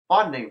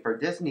Funding for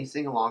Disney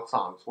sing-along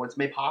songs was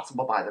made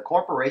possible by the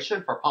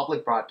Corporation for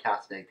Public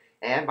Broadcasting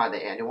and by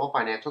the annual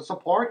financial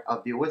support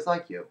of viewers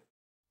like you.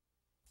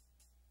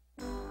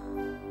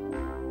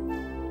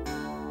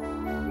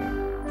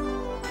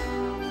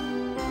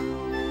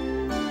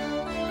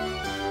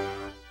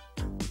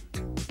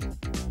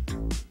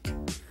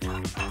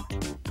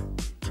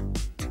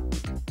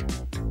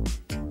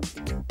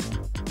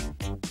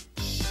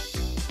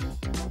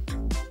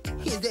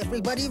 Is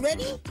everybody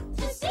ready?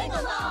 To sing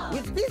along!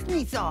 With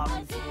Disney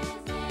songs!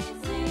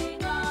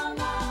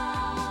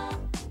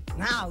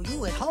 Now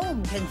you at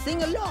home can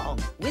sing along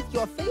with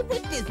your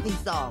favorite Disney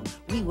song.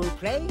 We will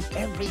play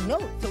every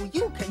note so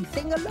you can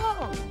sing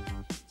along.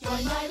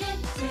 Join right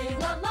in, sing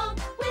along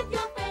with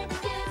your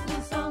favorite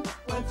Disney song.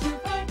 Once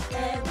you've heard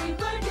every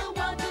word, you'll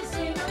want to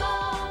sing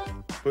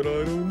along. But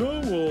I don't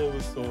know all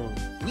the songs.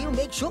 We'll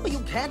make sure you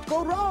can't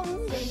go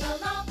wrong. Sing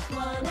along,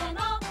 one and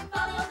all,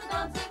 follow the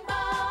dancing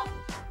ball.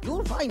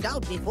 You'll find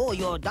out before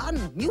you're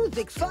done.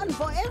 Music's fun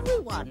for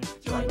everyone.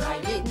 Join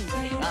right in,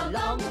 sing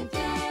along with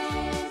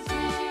Disney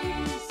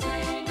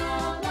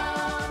sing-along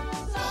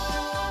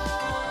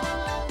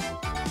song.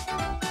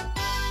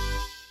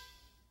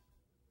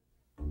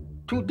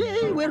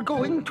 Today we're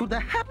going to the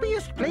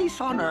happiest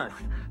place on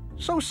earth.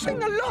 So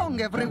sing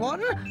along,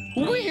 everyone.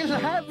 We'll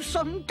have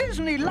some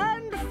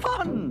Disneyland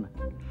fun.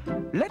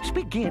 Let's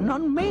begin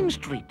on Main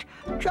Street,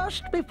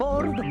 just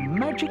before the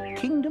Magic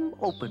Kingdom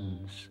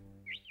opens.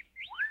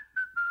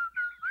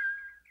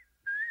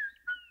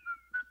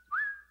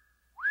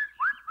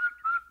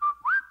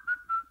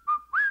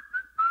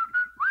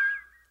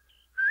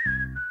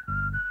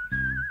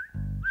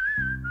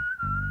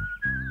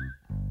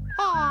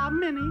 Aw,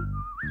 Minnie.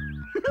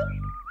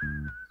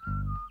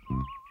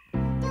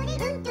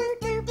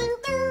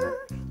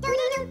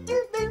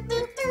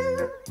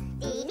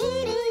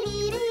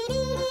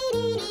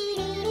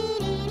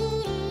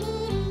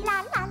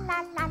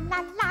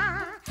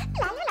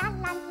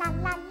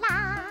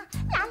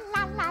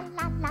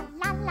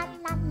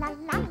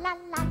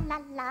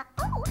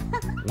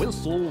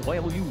 Whistle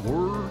while you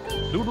work,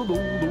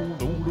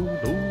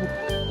 do-do-do-do-do-do-do.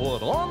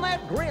 Put on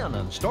that grin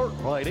and start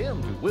right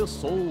in to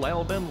whistle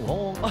loud and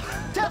long.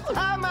 Just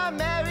hum a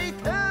merry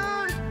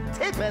tune,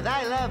 Tippet,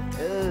 I love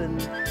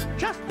tunes.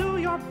 Just do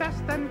your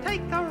best and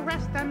take a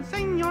rest and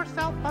sing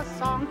yourself a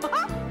song.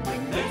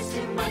 When there's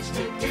too much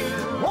to do,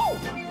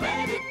 don't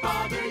let it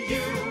bother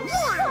you.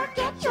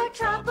 Forget your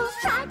troubles,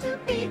 try to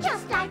be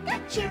just like a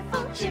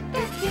cheerful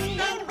chickadee.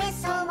 And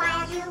whistle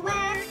while you work.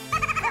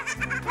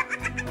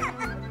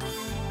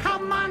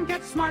 Come on,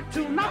 get smart,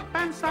 tune up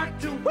and start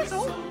to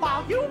whistle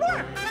while you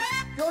work.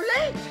 You're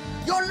late!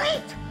 You're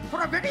late!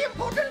 For a very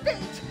important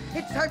date!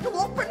 It's time to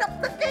open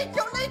up the gate!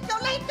 You're late!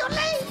 You're late! You're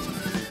late!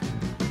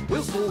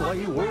 Whistle while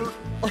you work.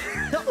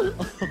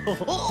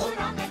 Put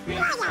on that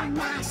great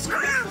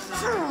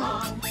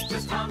song,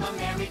 just hum a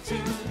merry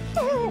tune.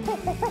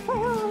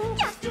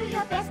 Just do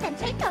your best and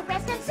take a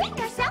rest and sing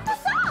yourself a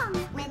song.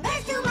 When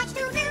there's too much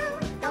to do,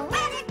 don't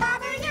let it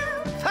bother you.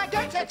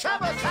 Forget your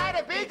troubles, try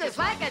to be just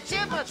like a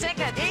cheerful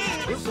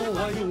chickadee. Whistle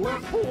while you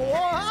work.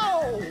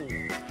 Whoa!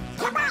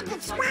 Come on,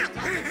 get smart.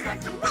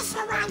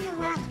 Whistle while you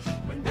work.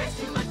 When there's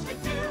too much to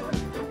do,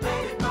 don't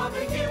let it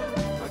bother you.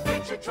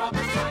 Forget your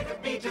troubles, try to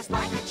be just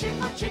like a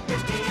cheerful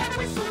chickadee and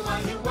whistle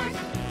while you work.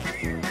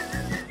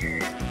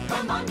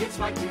 Come on, get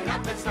smart, tune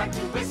up and start to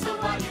whistle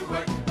while you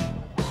work.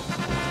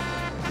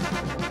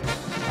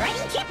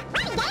 Ready, Chip?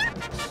 Ready, there!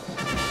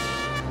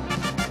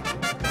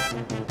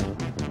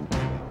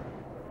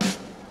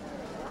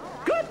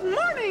 Good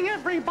morning,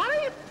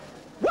 everybody.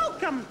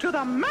 Welcome to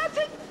the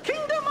Magic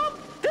Kingdom of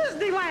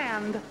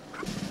Disneyland.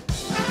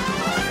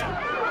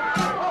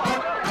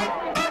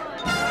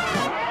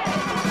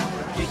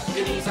 Kick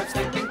your knees up,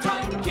 step in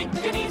time. Kick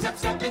your knees up,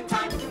 step in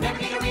time. Never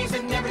need a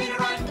reason, never need a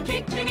rhyme.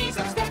 Kick your knees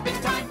up, step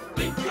in time.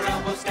 Link your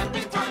elbows, step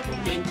in time.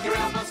 Link your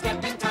elbows,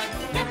 step in time.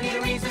 Never need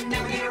a reason,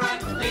 never need a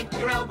rhyme. Link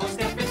your elbows,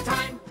 step in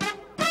time.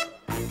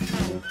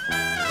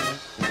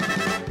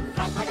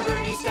 Flap like a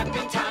birdie, step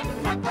in time.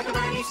 Flap like a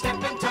birdie,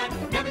 step in time.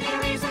 Never need a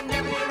reason,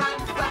 never need a rhyme.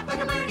 Flap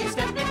like a birdie,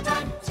 step in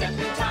time. Step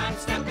in time,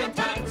 step in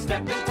time,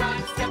 step in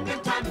time, step in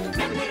time.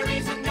 Never need a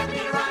reason, never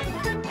need a rhyme.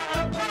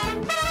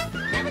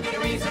 Never need a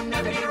reason,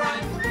 never need a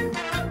rhyme.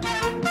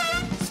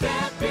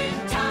 Step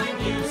in time,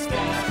 you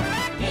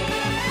step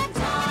in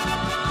time.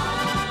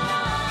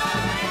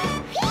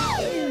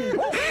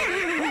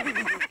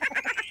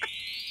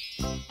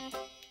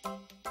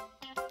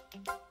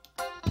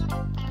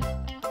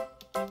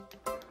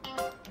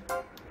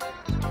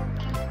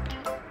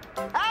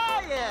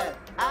 Hiya!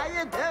 How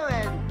you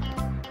doing?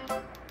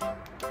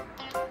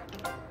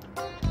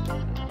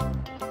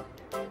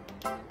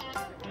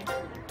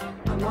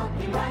 I'm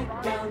walking right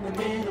down the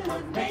middle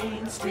of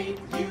Main Street,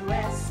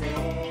 USA.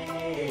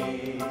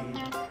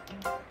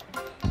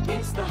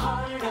 It's the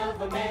heart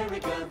of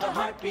America, the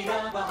heartbeat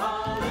of a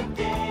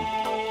holiday.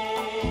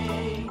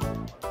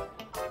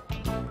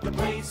 The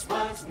place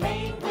was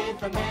made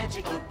with a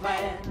magical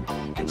plan,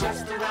 and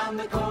just around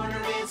the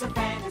corner is a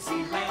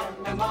fantasy land.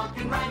 I'm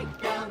walking right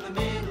down the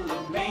middle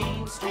of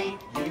Main Street,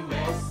 USA.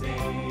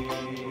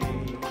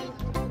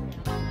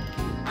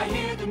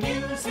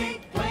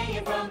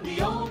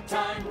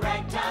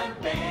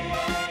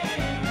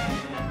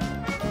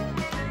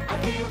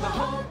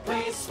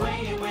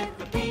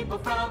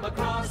 from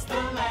across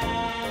the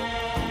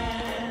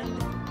land.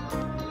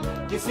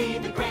 You see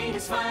the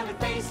greatest smiling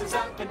faces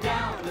up and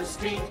down the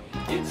street.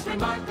 It's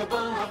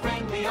remarkable how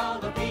friendly all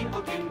the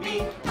people can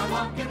be. I'm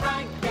walking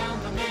right down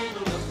the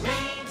middle of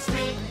Main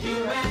Street,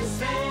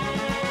 USA.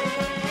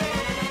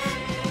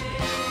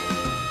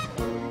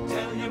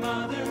 Tell your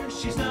mother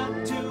she's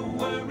not to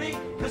worry,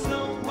 'cause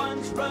no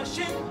one's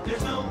rushing,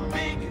 there's no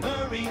big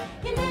hurry.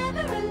 You're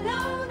never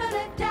alone or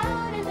left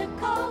out in the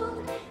cold.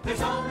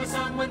 There's always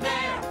someone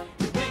there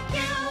to pick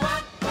you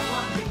up. I'm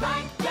walking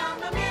right down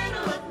the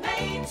middle of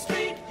Main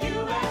Street,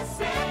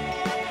 USA.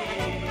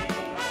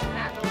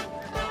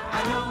 I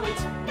know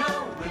it's no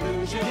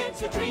illusion,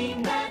 it's a dream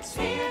that's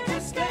here to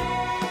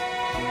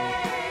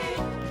stay.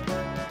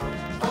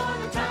 For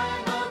the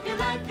time of your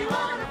life you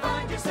wanna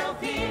find yourself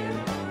here.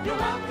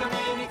 You're welcome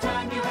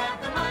anytime you have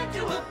the mind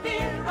to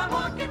appear. I'm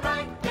walking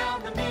right down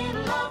the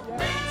middle of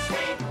Main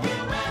Street,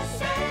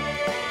 USA.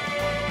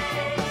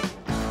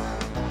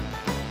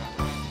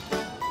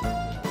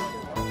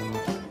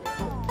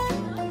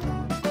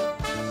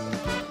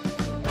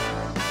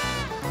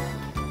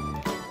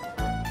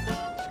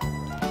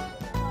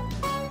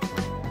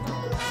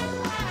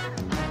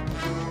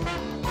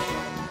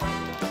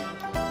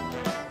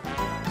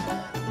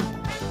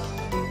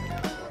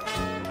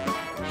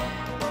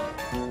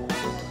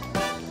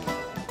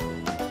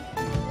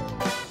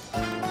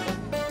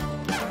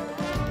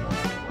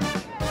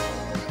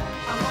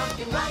 I'm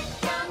walking right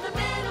down the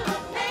middle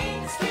of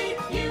Main Street,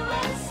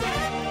 USA.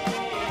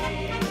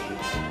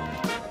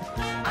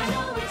 I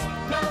know it's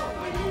no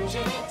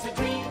illusion, it's a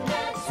dream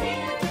that's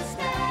here to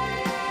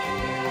stay.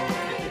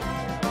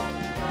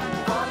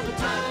 For the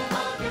time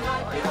of your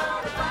life, you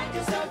ought to find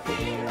yourself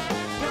here.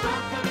 You're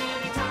welcome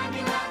anytime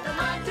you have the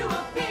mind to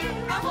appear.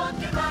 I'm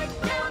walking right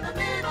down the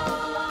middle,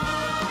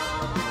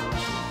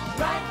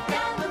 right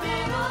down the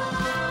middle.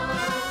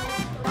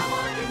 I'm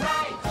walking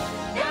right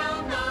down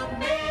the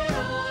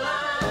middle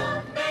of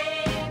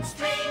Main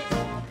Street,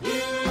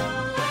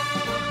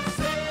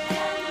 USA.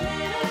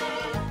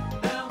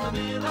 Down the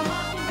middle. I'm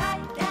walking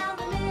right down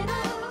the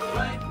middle.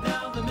 Right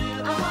down the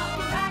middle. I'm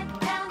walking right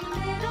down the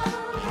middle.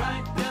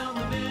 Right down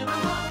the middle.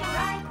 I'm walking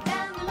right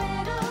down the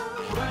middle.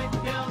 Right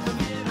down the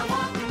middle. I'm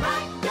walking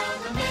right down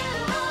the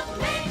middle of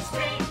Main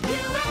Street,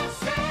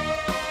 USA.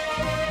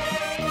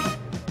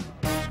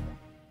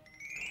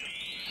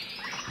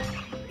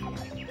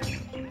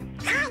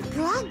 Hi,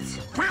 kids.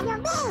 Follow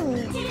me.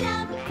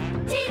 Tee-dum,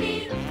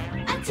 tee-dee,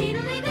 a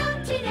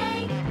teedly-dum-tee-day.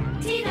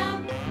 Tee-dum,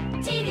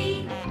 tee-dee,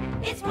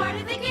 it's part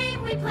of the game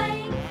we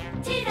play.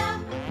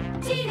 Tee-dum,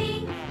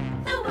 tee-dee,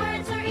 the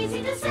words are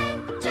easy to say.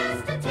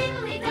 Just a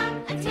teedly-dum,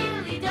 a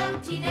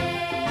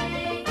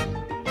teedly-dum-tee-day.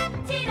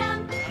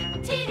 Tee-dum,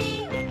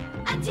 tee-dee,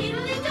 a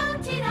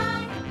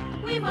teedly-dum-tee-die.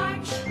 We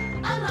march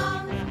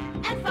along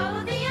and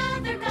follow the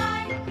other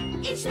guy.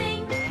 Each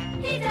thing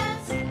he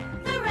does,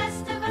 the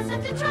rest of us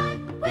have to try.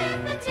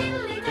 With a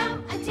teedly-dum,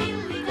 a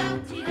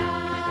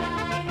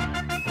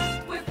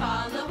teedly-dum-tee-die. We're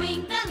following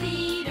the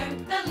leader,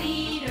 the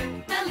leader,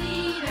 the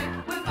leader.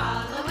 We're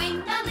following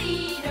the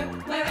leader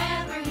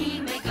wherever he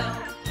may go.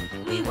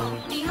 We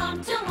won't be home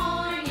till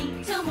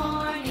morning, till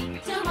morning,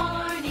 till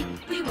morning.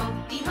 We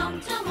won't be home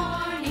till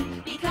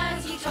morning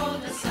because he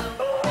told us so.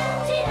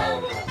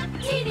 Tee-dum,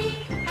 tee-dee,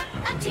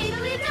 a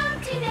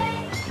teedly-dum-tee-day.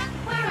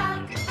 We're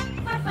out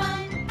for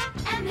fun,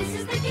 and this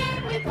is the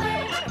game we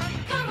play.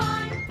 Come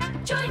on,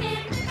 join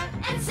in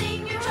and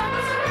sing your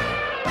troubles away.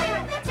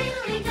 With a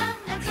teedly-dum,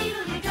 a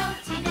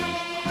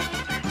teedly-dum-tee-day.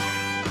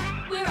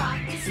 We're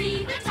off to see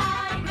the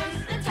tigers,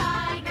 the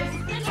tigers,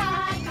 the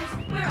tigers.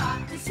 We're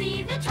off to see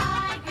the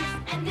tigers,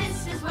 and this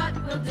is what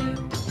we'll do.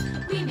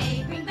 We may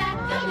bring back a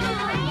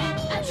million,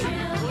 a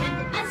trillion,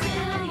 a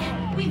zillion.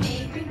 We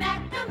may bring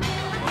back a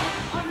million,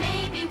 or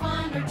maybe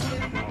one or two.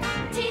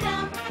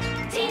 Tee-dum,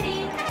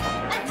 tee-dee,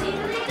 a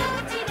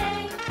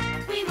teedly-dum-tee-day.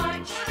 We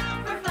march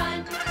for fun,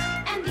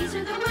 and these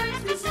are the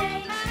words we say.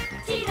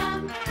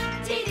 Tee-dum,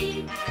 tee-dee,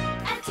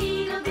 a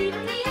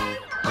teedle-deedle-dee-ay.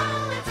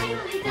 Oh, a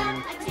teedly-dum,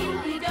 a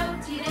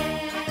teedly-dum-tee-day.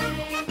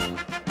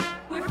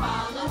 We're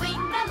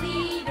following the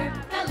leader,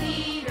 the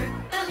leader,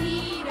 the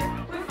leader.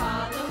 We're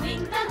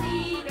following the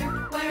leader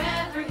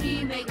wherever he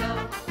may go.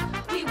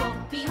 We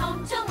won't be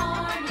home till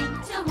morning,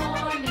 till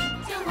morning,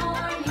 till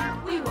morning.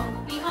 We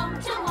won't be home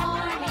till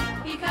morning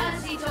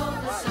because he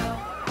told us so.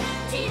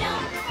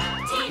 Tee-dum,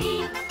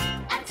 tee-dee,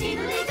 a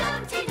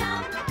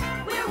teedly-dum-tee-dum.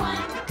 We're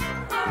one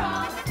for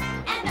all,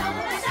 and all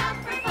of us out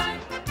for fun.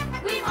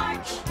 We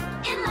march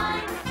in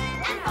line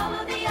and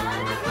follow the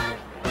other one.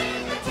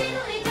 With a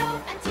teedly-dum,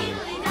 a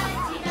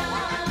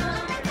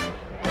teedly-dum-tee-dum.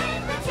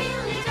 With a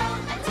teedly-dum,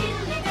 a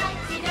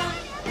teedly-dum-tee-dum.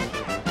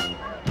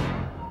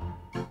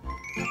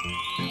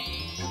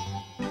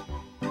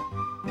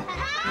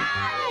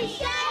 Hi,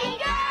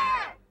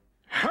 Shaker.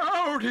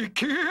 Howdy,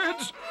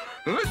 kids!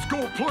 Let's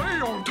go play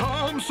on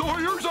Tom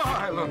Sawyer's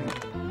Island.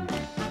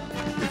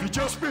 If you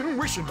just been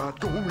wishing about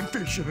going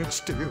fishing and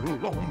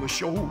still on the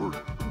shore.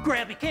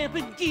 Grab your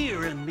camping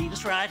gear and meet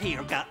us right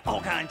here. Got all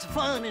kinds of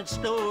fun in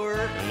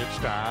store. It's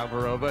time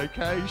for a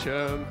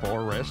vacation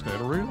for rest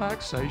and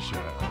relaxation.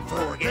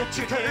 Forget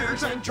your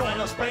cares and join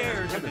us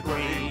bears in the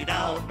great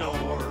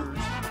outdoors.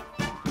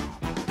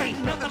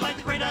 Ain't nothing like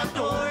the great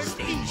outdoors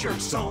to ease your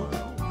soul.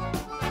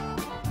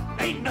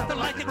 Ain't nothing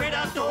like the great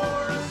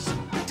outdoors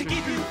to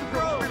keep you from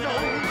growing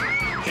old.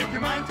 If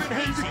your mind's been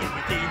hazy and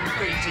you're feeling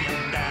crazy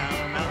and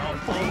down on all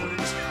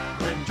fours,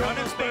 then join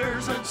us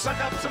bears and suck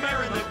up some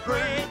air in the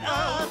great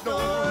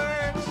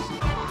outdoors.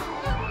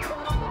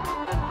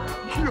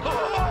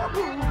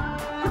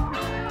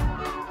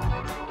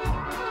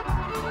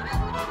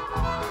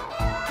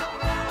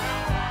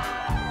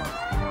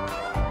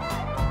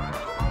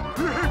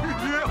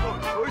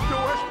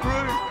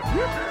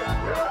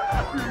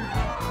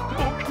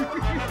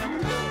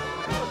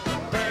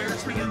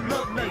 Bears, we do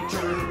love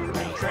nature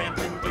and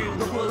tramping through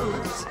the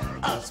woods.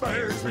 Us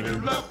bears, we do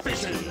love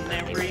fishing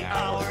every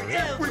hour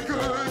if we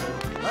could.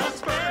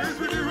 Us bears,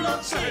 we do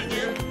love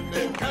singing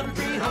in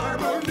country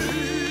harmony.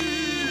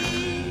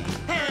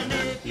 And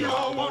if you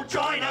all won't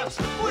join us,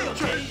 we'll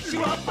chase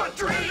you up a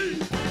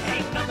tree.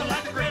 Ain't nothing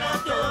like the great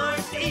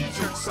outdoors to ease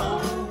your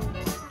soul.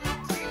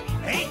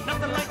 Ain't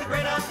nothing like the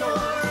great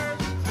outdoors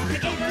to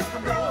keep you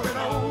from growing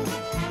old.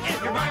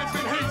 If your mind's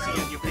been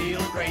hazy and you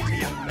feel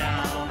crazy and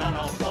down on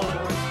all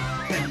fours,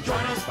 then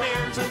join us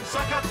bears and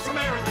suck up some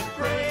air in the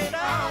great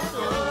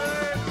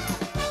outdoors.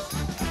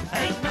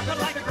 Ain't nothing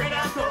like the great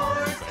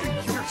outdoors to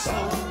ease your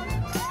soul.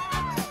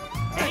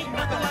 Ain't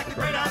nothing like the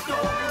great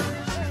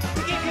outdoors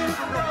to keep you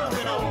from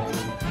growing old.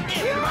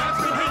 If your mind's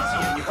been hazy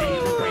and you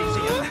feel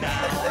crazy and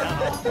down on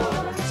all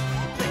fours,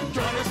 then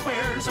join us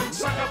bears and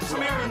suck up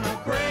some air in the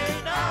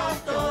great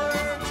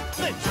outdoors.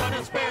 Then join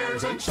us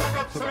bears and suck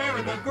up some air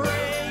in the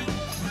great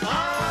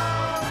outdoors.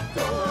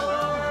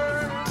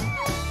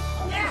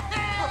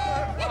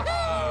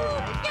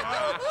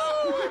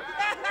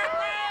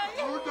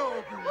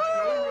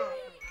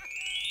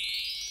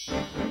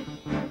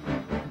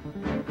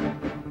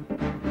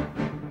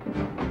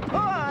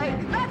 Boy,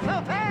 that's so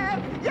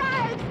fast!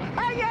 Yikes!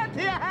 Hang on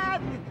to your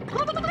hat!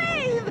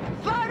 Please!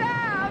 Slow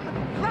down!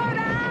 Slow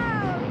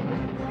down!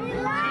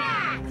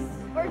 Relax!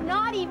 We're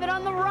not even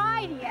on the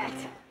ride yet.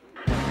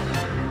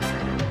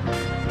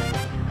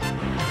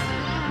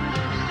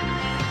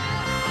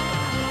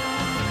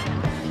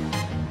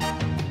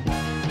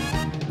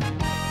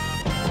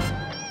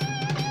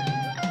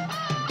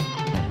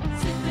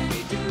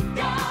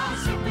 Zippity-doo-dah,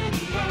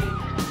 zippity-yay.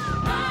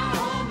 My,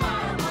 oh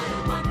my, what a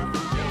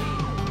wonderful day.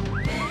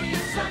 Plenty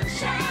of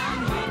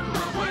sunshine in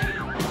my way.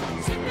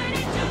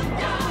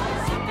 Zippity-doo-dah,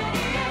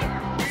 zippity-yay.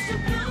 It's a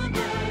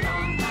bluebird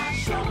on my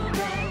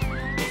shoulder.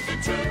 Is it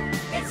true?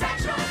 It's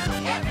actual.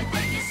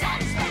 Everything is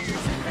satisfaction.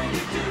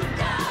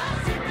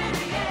 Zippity-doo-dah,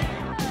 zippity-yay.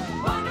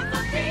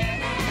 Wonderful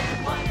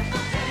feeling,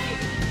 wonderful day.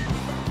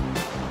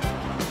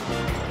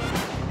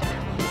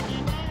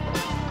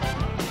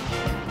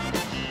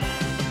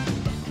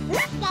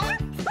 Look, Dale!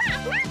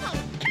 Splash mountain!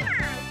 Come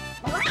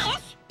on!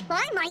 Splash? I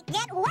might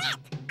get wet!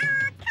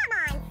 Come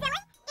on,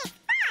 silly! It's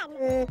fun!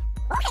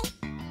 Okay.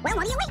 Well,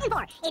 what are you waiting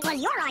for? It was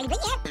your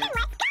idea, then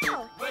let's go!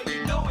 Well,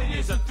 you know it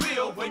is a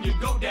thrill when you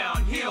go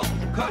downhill,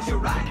 'cause you're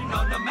riding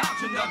on the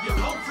mountain of your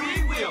own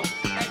free will.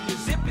 And you're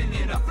zipping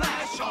in a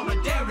flash on a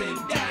daring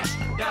dash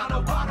down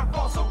a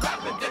waterfall so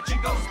rapid that you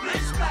go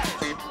split splash.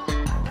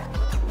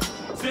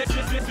 Zip,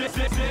 zip, zip, zip,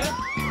 zip, zip.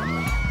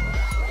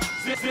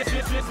 Zip, zip,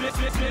 zip, zip, zip,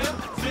 zip, zip,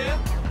 zip.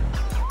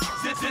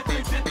 Zip, zip,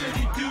 zip,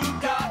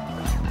 zippity-doo-dah.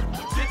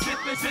 Zip, zip,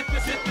 zip,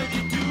 zip,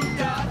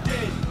 zippity-doo-dah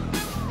day.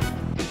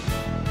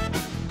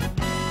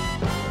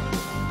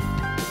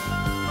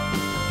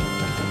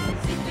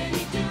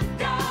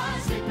 Zippity-doo-dah,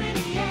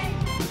 zippity-yay.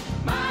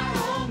 My,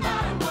 oh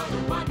my, what a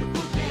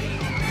wonderful day.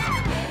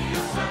 Plenty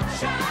of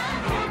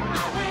sunshine in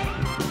my way.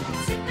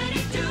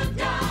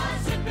 Zippity-doo-dah,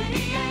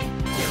 zippity-yay.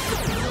 It's a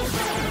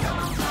bluebird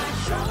on my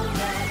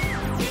shoulder.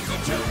 Is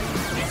it true?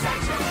 It's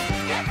actually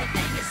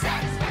everything is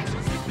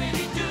satisfaction.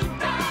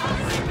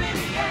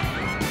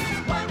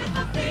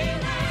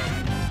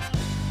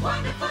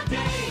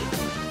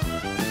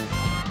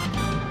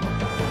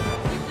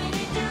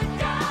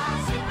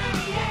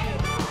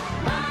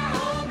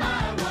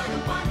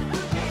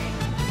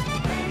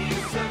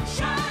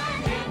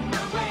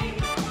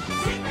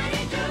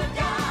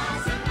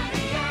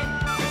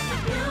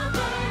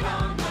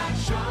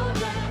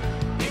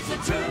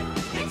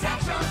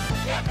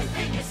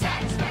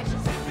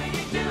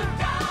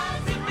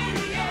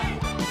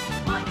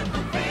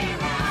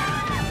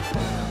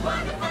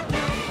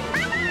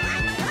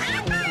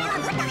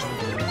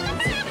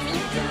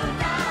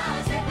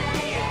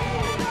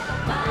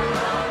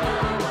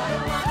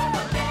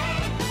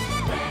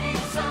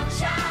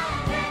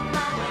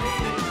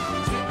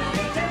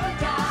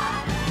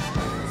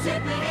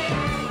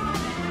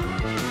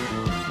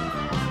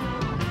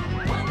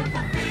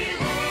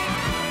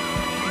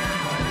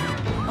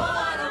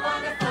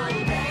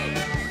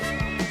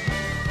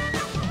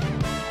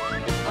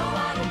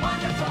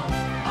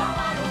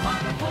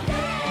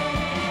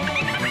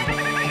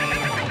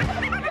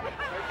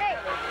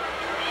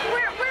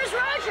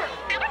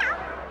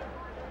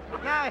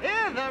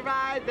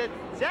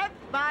 it's just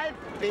my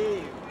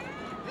speed.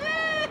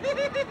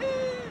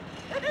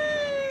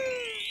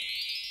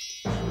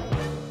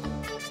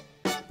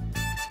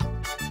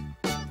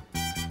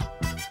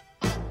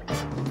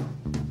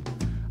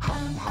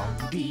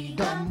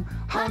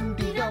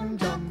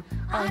 Hum-dee-dum-dum,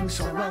 I'm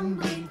so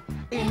rumbly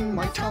in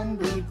my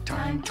tumbly.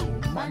 Time to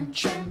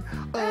munchin',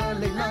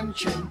 early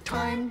luncheon,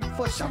 time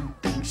for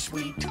something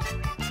sweet.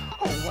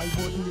 Oh, I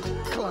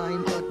wouldn't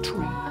climb a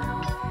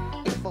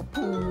tree if a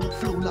poo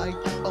flew like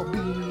a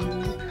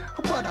bee.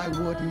 But I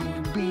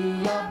wouldn't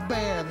be a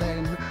bear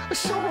then,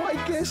 so I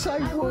guess I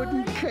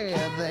wouldn't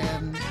care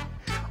then.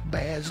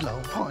 Bears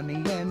love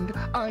honey and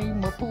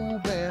I'm a Pooh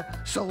Bear,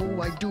 so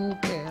I do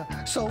care,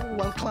 so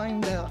I'll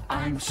climb there.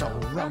 I'm so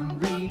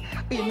rumbly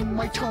in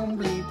my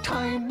tumbly,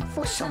 time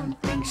for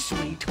something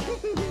sweet.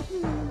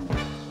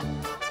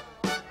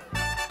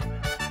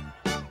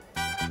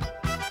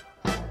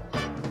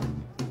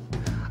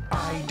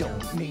 I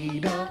don't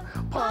need a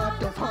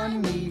pot of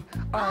honey,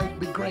 I'd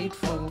be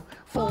grateful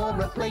for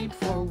a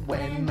plateful.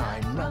 When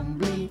I'm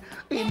rumbly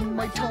in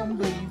my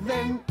tumbly,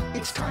 then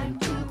it's time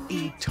to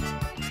eat.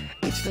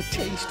 It's the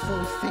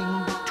tasteful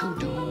thing to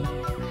do,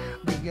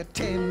 be it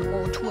 10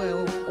 or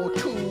 12 or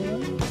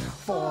 2.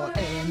 For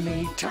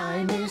any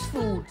time is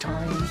food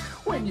time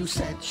when you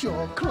set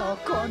your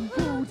clock on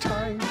poo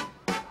time.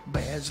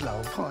 Bears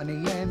love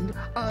honey and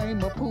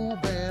I'm a Pooh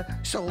Bear,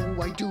 so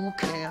I do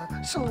care,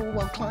 so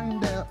I'll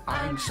climb there.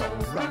 I'm so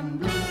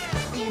rumbly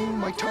in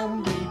my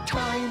tumbly,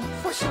 time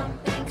for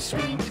something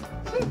sweet.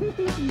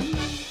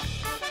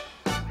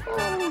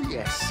 Oh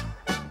yes.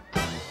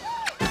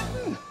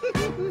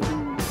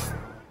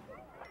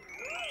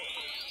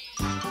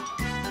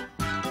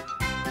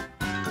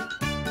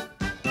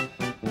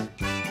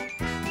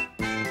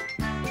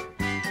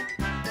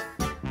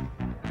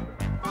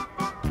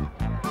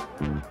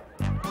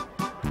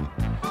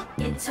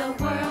 It's a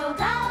world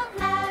of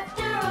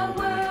laughter, a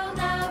world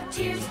of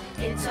tears.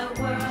 It's a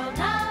world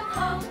of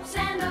hopes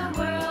and a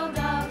world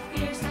of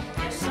fears.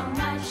 There's so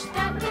much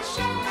that we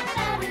share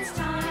that it's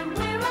time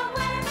we're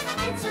aware.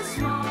 It's a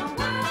small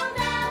world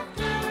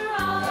after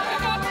all.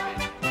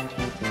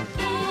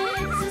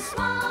 It's a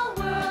small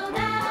world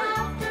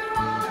after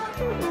all.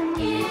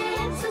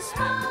 It's a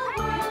small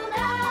world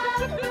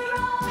after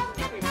all.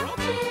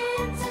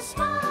 It's a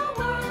small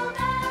world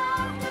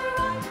after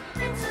all.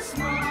 It's a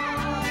small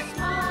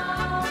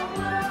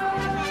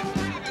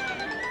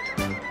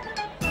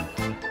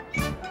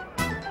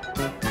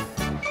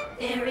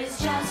There is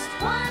just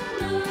one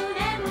moon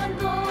and one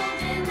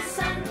golden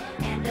sun,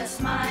 and a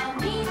smile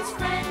means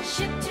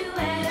friendship to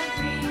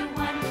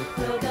everyone.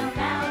 Though the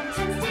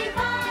mountains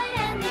divide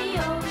and the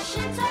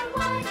oceans are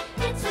wide,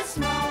 it's a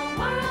small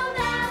world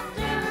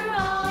after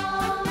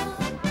all.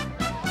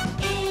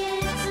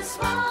 It's a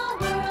small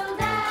world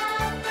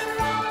after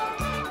all.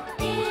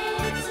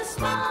 It's a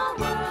small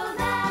world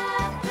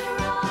after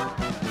all.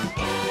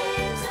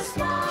 It's a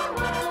small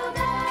world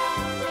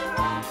after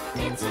all.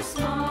 It's a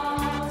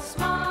small,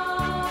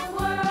 small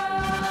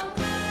world.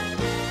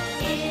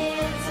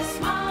 It's a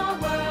small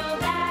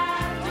world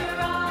after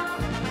all.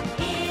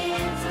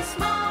 It's a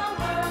small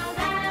world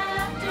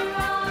after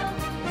all.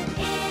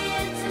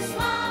 It's a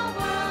small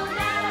world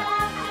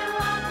after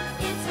all.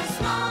 It's a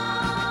small,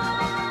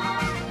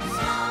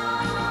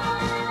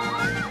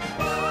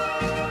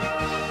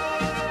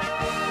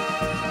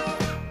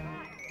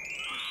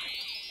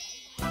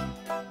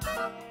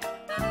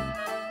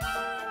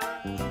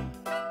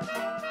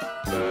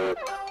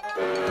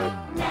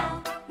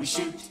 Now we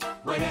shoot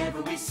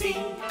whatever we see,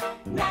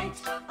 night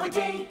or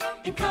day,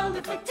 in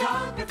color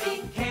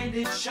photography.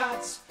 Candid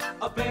shots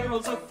of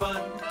barrels of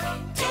fun.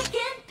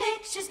 taking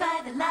pictures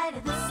by the light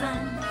of the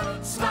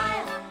sun.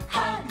 Smile,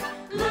 hug,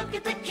 look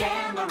at the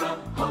camera,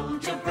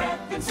 hold your breath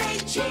and say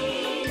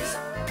cheese.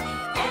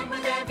 And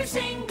with every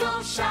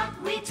single shot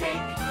we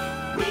take,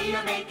 we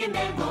are making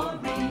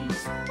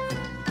memories.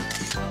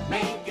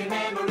 Making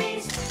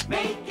memories,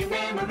 making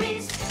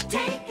memories.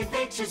 Taking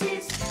pictures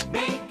is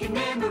making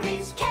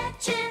memories.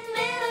 Catching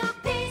little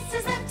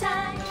pieces of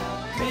time.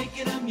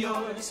 Making them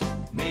yours,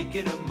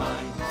 making them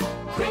mine.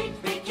 Great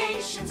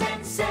vacations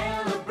and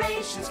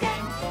celebrations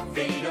can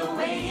fade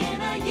away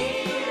in a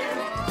year.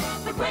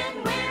 But when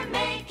we're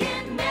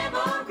making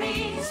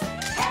memories,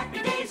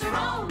 happy days are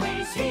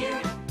always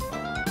here.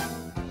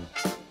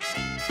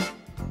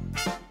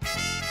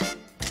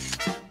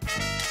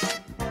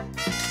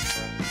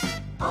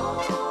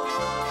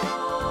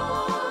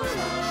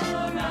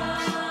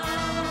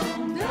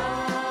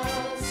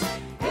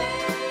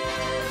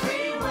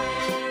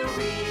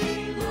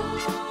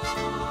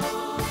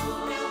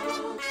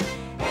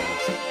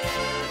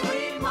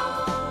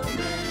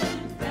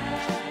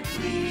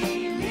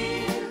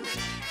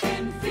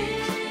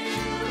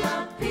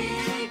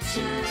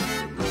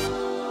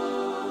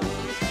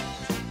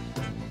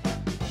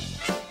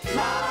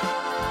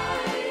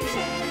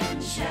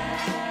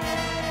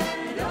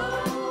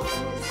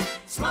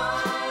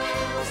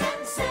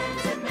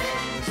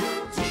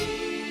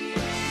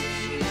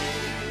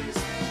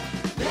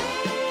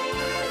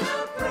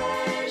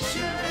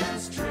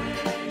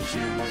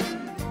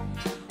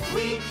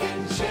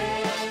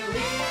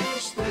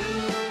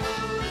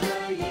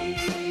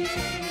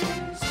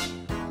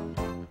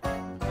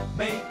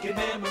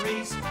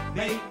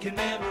 making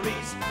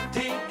memories.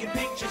 Taking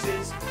pictures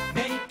is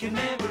making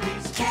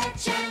memories.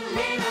 Catching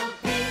little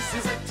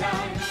pieces of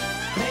time,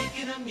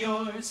 Making them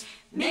yours.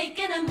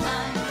 making them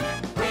mine.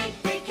 Great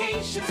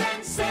vacations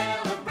and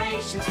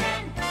celebrations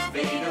can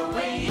fade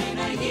away in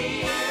a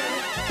year.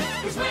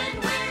 'Cause when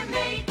we're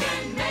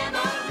making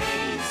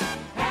memories,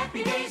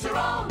 happy days are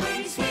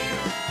always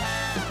here.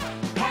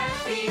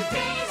 Happy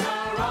days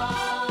are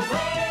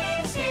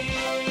always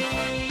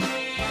here.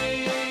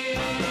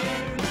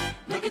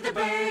 Look at the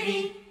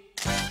birdie.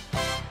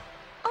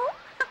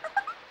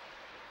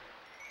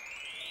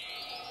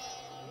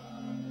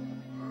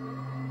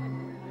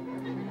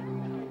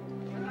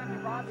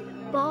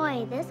 Boy,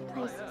 this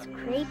place is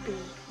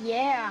creepy.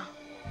 Yeah.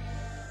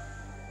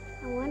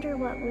 I wonder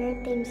what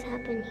weird things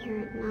happen here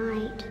at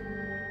night.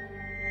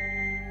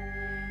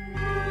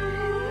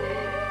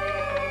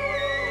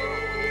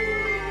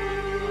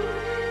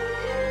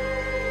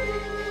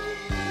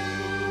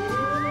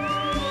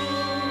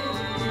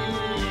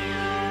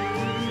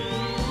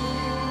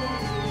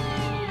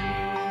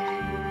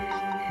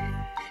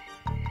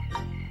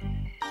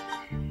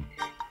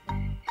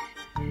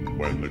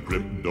 When the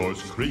crypt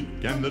doors creak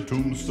and the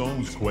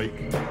tombstones quake,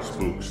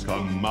 spooks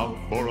come out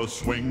for a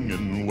swing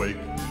and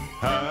wake.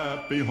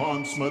 Happy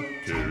haunts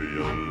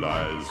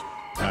materialize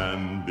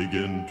and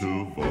begin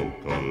to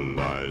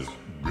vocalize.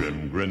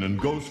 Grim grinning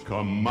ghosts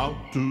come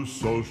out to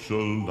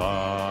socialize.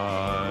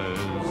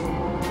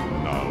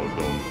 Now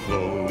don't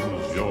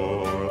close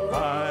your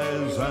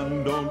eyes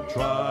and don't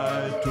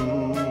try to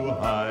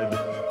hide,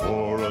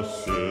 for a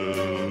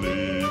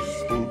silly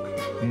spook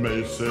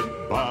may sit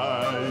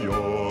by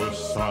your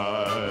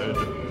side.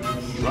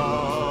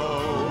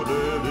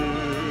 Shrouded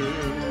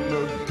in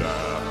a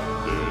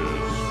damp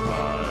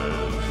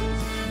disguise,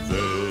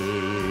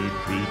 they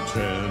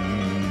pretend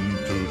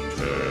to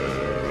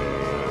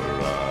terrorize.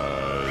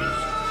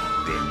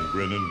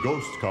 Grinning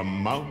ghosts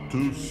come out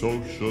to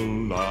socialize.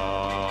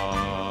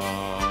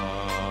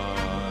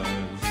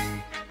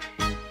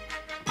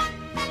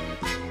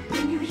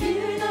 When you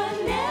hear the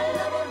knell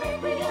of a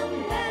requiem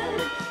bell,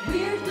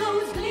 weird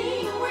glows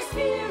gleam where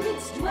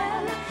spirits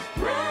dwell.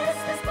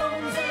 Restless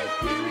bones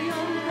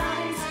ethereal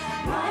rise,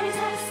 rise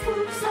as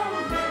spooks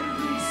of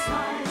every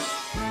size.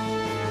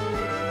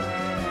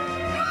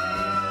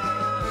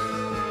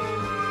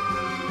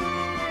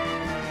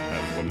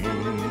 As the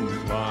moon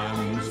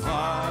climbs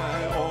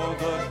high o'er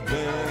the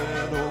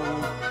dead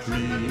oak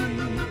tree,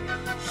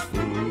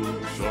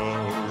 spooks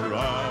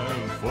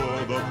arrive for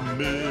the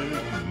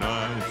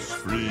midnight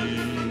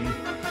spree.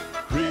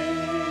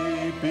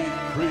 Creepy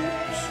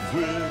creeps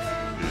with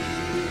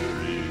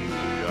eerie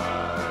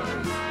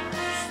eyes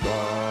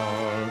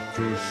start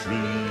to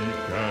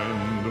shriek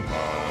and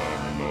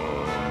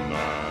harmonize.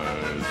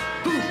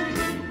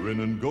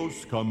 Grinning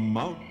ghosts come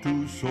out to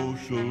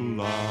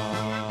socialize.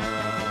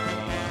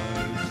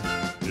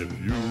 If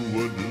you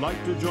would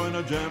like to join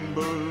a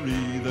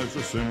jamboree, there's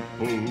a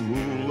simple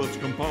rule that's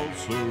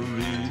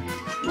compulsory.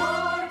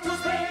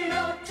 Mortals pay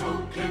a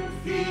token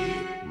fee.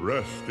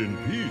 Rest in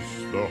peace,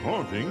 the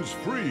haunting's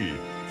free.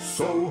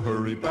 So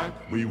hurry back,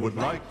 we would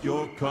like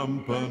your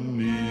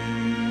company.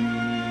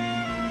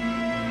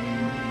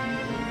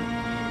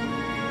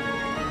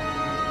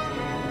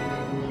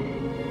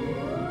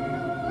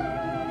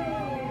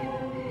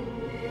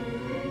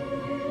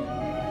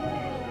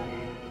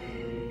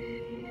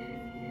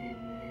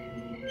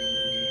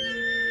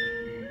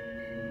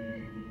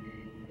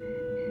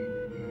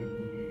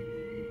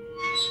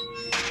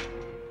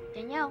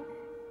 Danielle.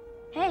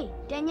 Hey,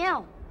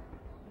 Danielle.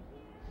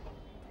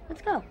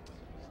 Let's go.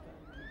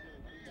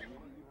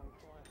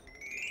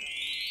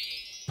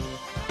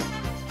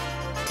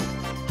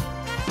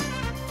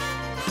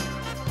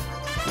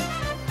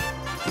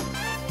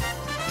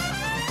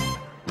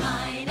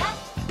 Line up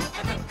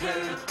at the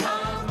curve,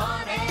 come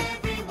on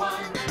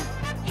everyone.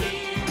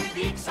 Hear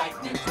the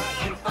excitement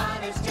and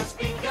fun has just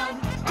begun.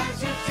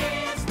 As your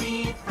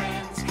Disney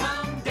friends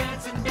come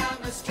dancing down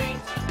the street.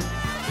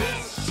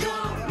 This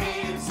sure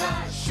is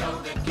a show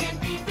that can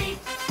be beat.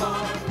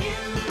 For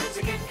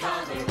music and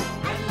color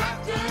and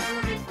laughter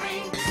it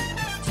brings.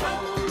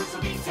 Toes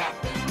will be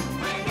tapping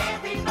when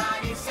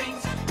everybody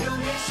sings. You'll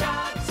hear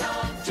shouts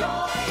of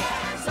joy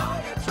as all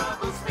your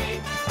troubles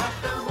fade at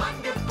the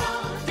wonderful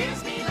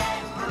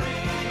Disneyland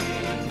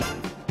parade.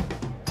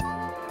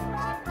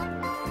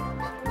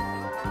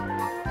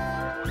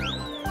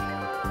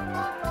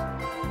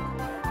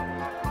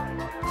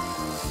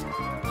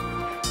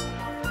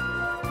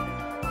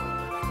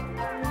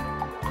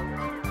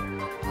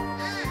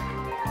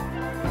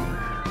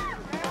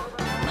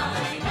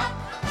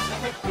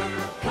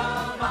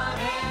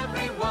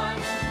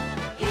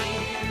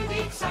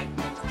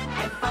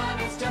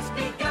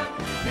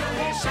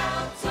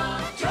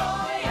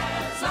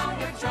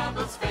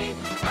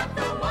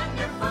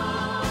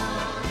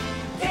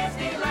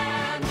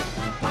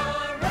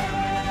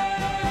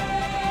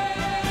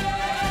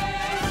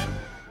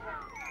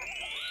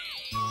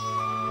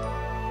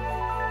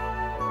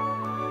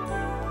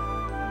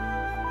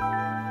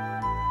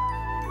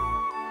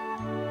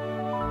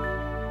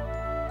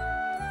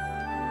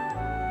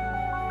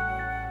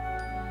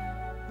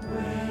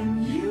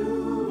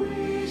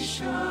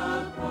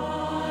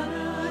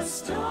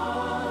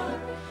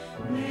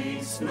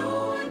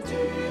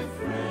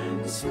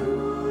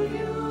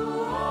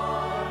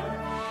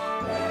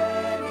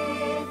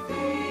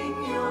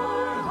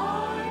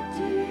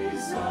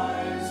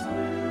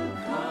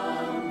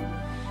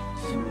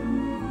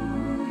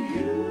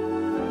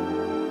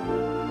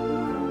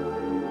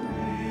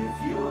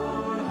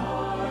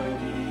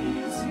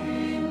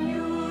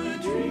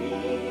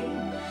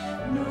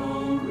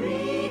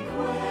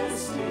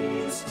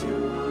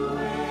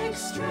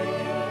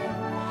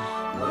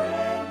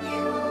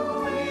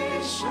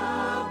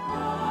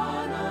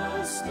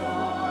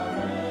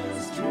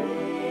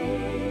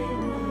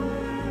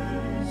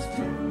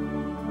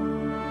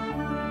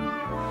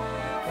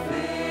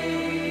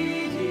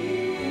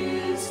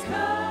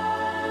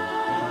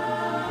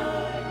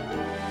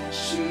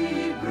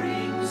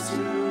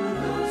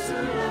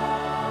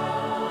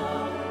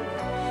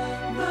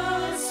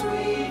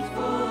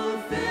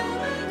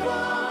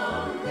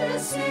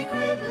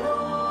 secret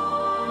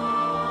longing.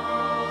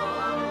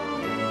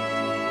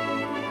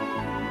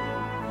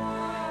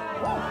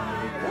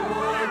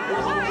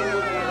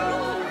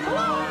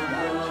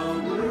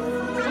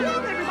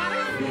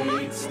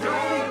 Fate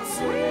steps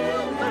in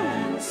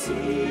and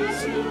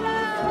sees you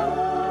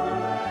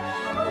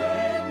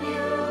when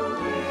you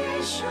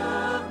wish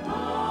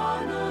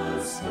upon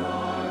a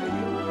star,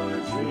 your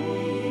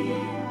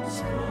dreams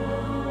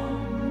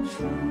come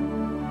true.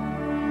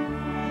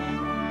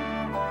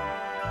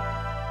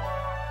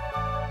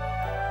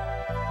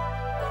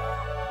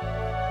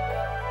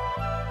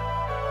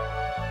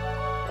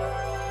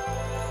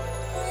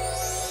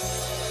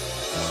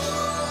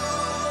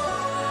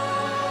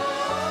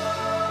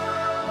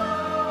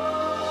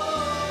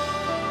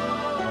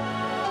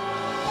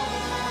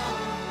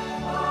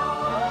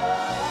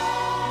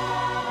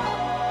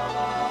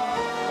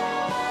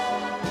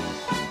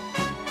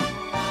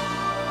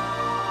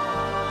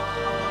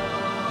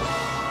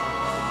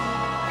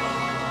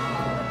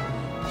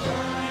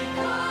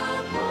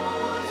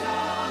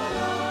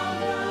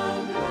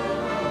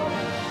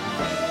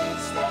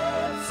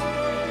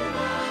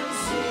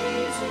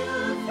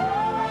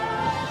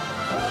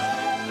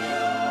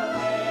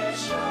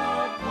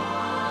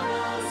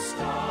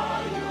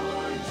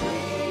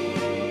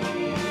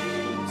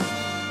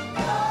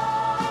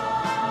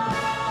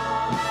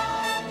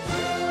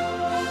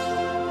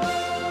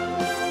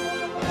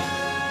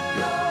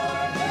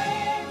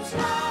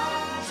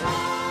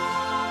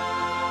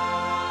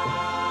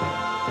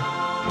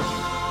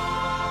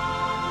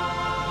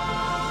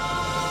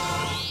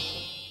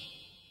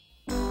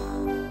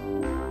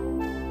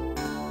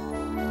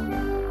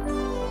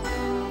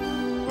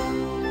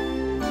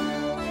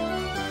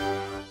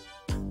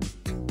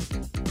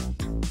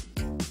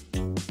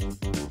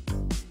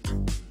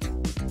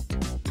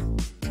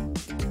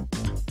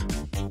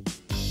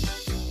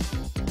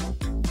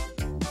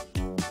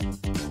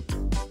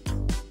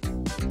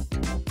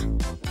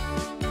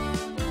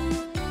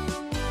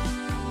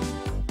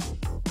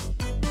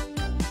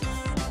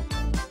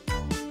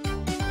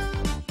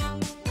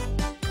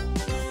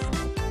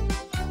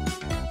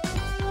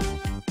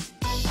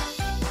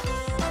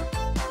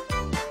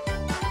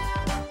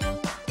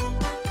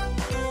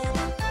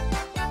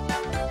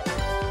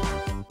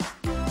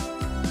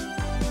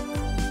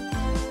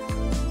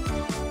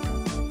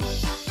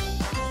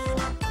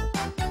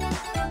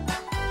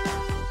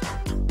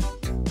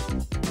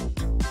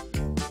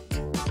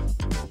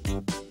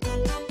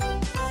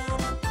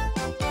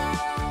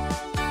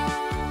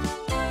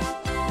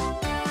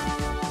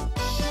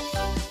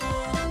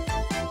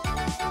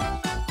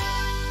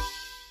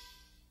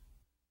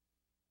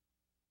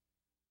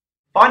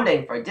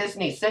 Funding for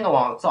Disney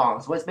sing-along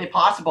songs was made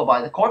possible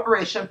by the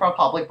Corporation for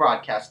Public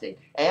Broadcasting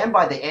and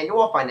by the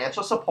annual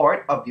financial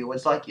support of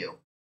viewers like you.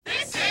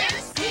 This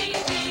is